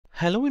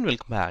Hello and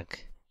welcome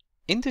back.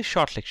 In this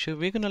short lecture,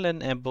 we're going to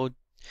learn about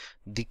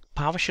the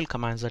PowerShell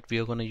commands that we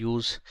are going to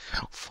use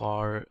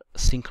for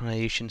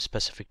synchronization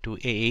specific to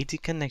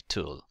AD Connect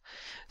tool.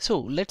 So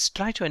let's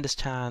try to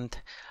understand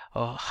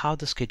how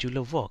the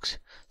scheduler works.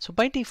 So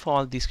by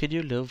default, the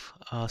scheduler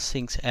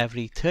syncs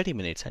every 30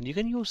 minutes, and you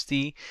can use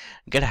the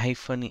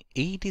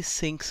get-AD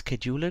sync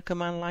scheduler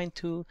command line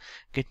to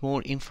get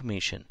more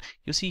information.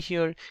 You see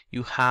here,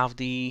 you have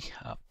the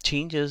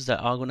changes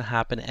that are going to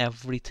happen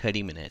every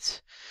 30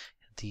 minutes.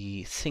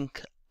 The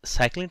sync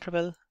cycle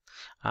interval,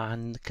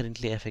 and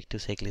currently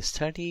effective cycle is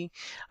 30,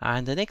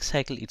 and the next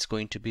cycle it's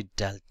going to be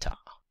delta.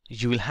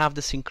 You will have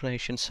the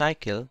synchronization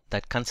cycle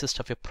that consists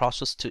of a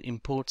process to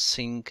import,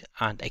 sync,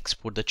 and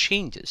export the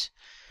changes.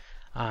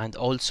 And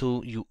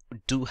also you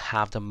do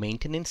have the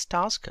maintenance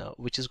task,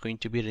 which is going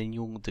to be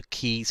renewing the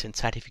keys and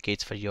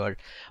certificates for your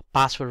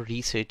password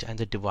reset and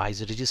the device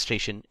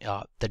registration.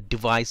 The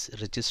device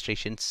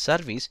registration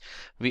service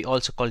we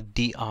also call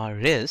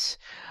DRS,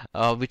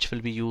 which will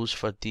be used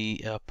for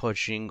the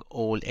purging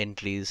all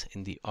entries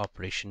in the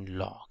operation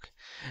log.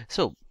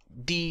 So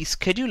the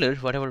scheduler,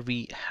 whatever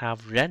we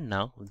have run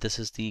now, this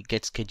is the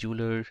get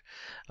scheduler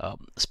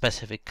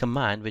specific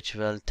command, which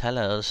will tell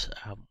us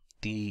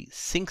the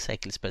sync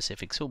cycle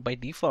specific. So by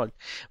default,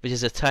 which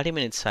is a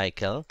 30-minute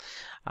cycle,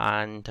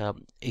 and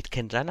it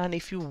can run, and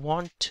if you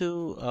want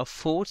to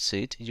force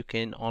it, you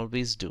can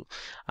always do.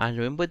 And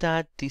remember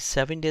that the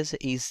 7 days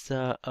is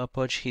the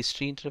purge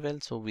history interval,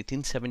 so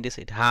within 7 days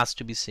it has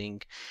to be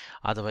sync,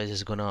 otherwise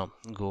it's gonna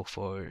go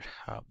for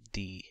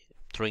the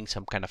throwing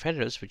some kind of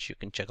errors, which you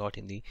can check out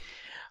in the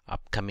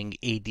upcoming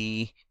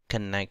AD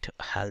Connect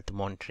health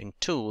monitoring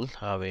tool,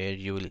 where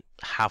you will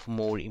have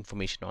more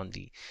information on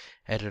the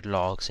error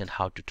logs and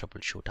how to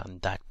troubleshoot on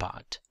that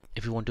part.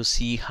 If you want to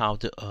see how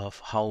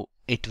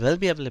it will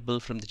be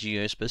available from the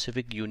GUI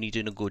specific, you need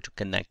to go to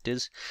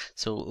connectors.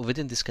 So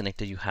within this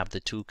connector, you have the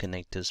two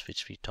connectors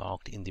which we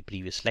talked in the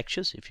previous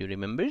lectures, if you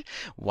remember.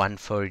 One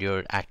for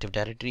your Active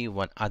Directory,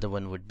 one other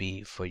one would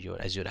be for your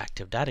Azure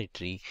Active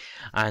Directory,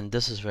 and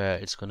this is where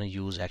it's going to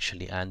use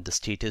actually, and the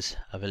status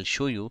I will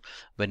show you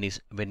when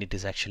it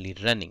is actually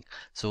running.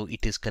 So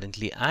it is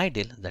currently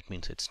idle, that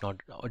means it's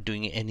not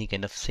doing any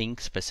kind of sync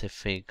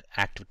specific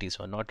activities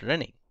or not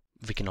running.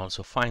 We can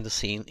also find the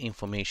same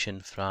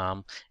information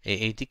from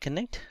AD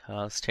Connect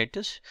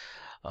status,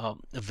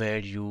 where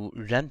you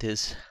run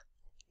this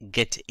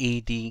get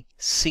AD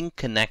sync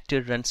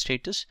connector run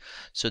status.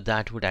 So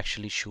that would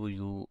actually show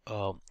you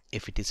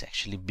if it is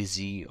actually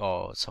busy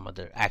or some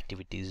other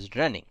activities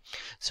running.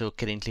 So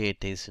currently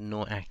it is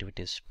no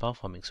activities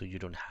performing, so you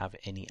don't have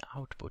any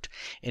output.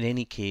 In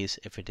any case,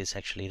 if it is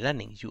actually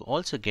running, you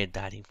also get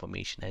that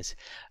information as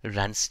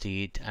run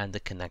state and the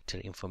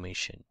connector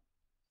information.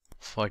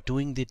 For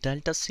doing the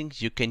delta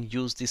sync, you can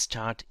use the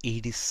start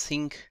AD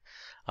sync,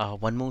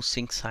 one more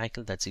sync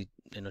cycle, that's it,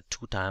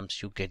 2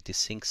 times you get the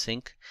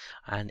sync,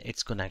 and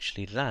it's gonna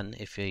actually run.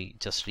 If I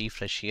just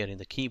refresh here in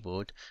the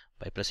keyboard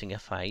by pressing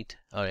F5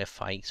 or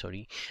F5,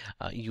 sorry,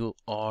 you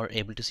are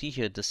able to see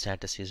here the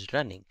status is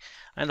running.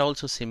 And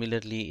also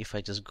similarly, if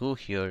I just go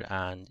here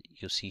and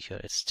you see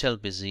here it's still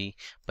busy,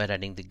 by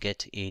running the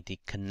get AD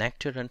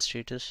connector run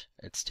status,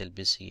 it's still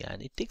busy,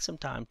 and it takes some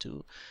time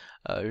to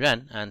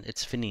run, and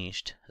it's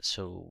finished.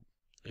 So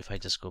if I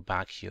just go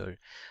back here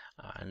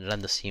and run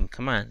the same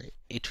command,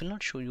 it will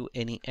not show you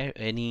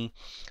any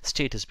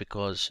status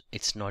because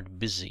it's not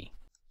busy.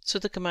 So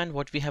the command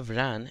what we have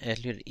run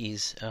earlier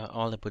is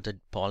all about the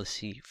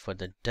policy for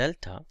the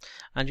delta,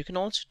 and you can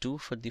also do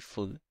for the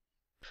full.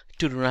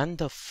 To run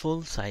the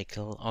full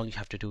cycle, all you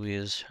have to do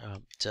is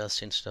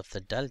just instead of the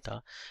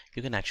delta,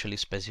 you can actually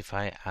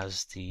specify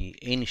as the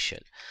initial.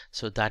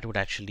 So that would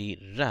actually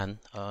run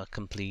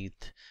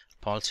complete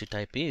policy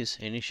type is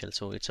initial,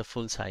 so it's a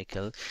full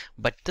cycle.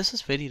 But this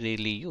is very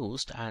rarely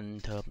used,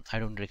 and I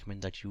don't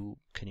recommend that you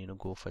can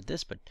go for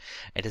this, but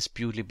it is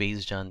purely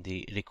based on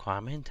the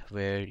requirement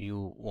where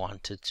you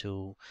wanted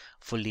to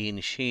fully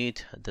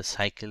initiate the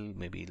cycle,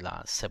 maybe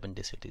last 7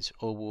 days it is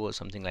over or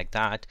something like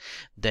that,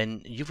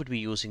 then you would be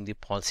using the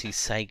policy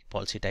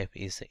type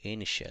is the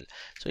initial.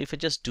 So if I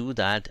just do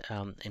that,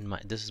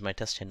 this is my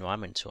test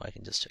environment, so I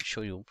can just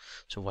show you.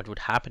 So what would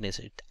happen is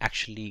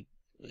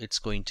it's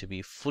going to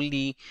be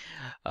fully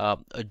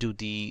do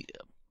the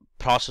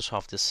process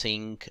of the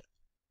sync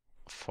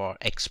for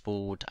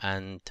export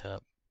and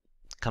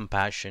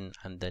comparison,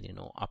 and then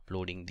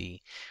uploading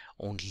the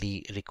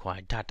only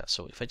required data.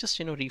 So if I just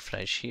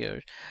refresh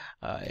here,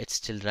 it's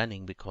still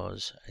running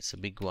because it's a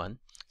big one.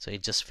 So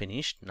it just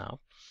finished now,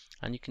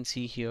 and you can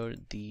see here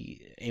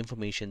the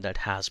information that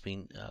has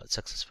been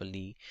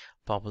successfully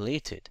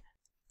populated.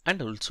 And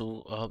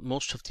also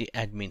most of the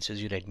admins,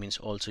 Azure admins,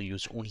 also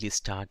use only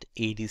start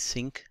AD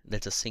sync,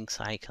 that's a sync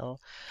cycle.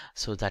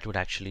 So that would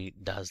actually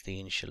does the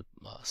initial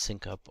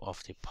sync up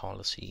of the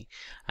policy,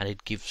 and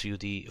it gives you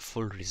the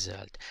full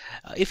result.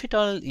 If at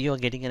all you are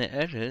getting an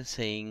error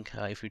saying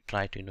if you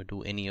try to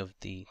do any of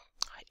the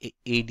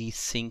AD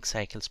sync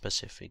cycle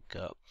specific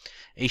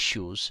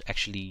issues,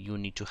 actually you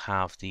need to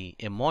have a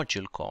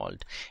module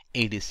called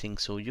AD sync.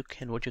 So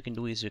what you can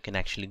do is you can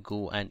actually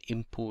go and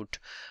import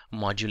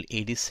module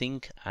AD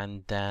sync,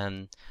 and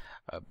then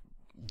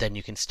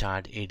you can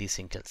start AD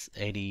sync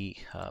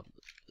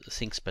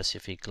sync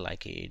specific,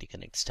 like AD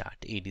connect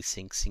start AD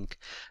sync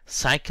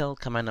cycle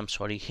command. I'm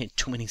sorry,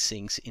 too many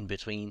syncs in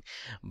between,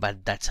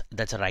 but that's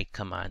a right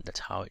command.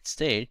 That's how it's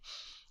there.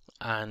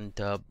 And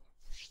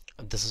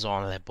this is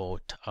all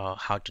about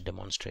how to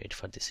demonstrate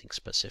for the sync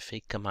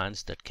specific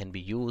commands that can be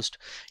used.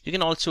 You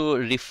can also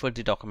refer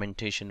the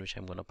documentation which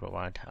I'm going to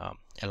provide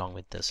along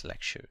with this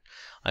lecture.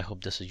 I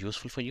hope this is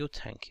useful for you.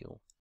 Thank you.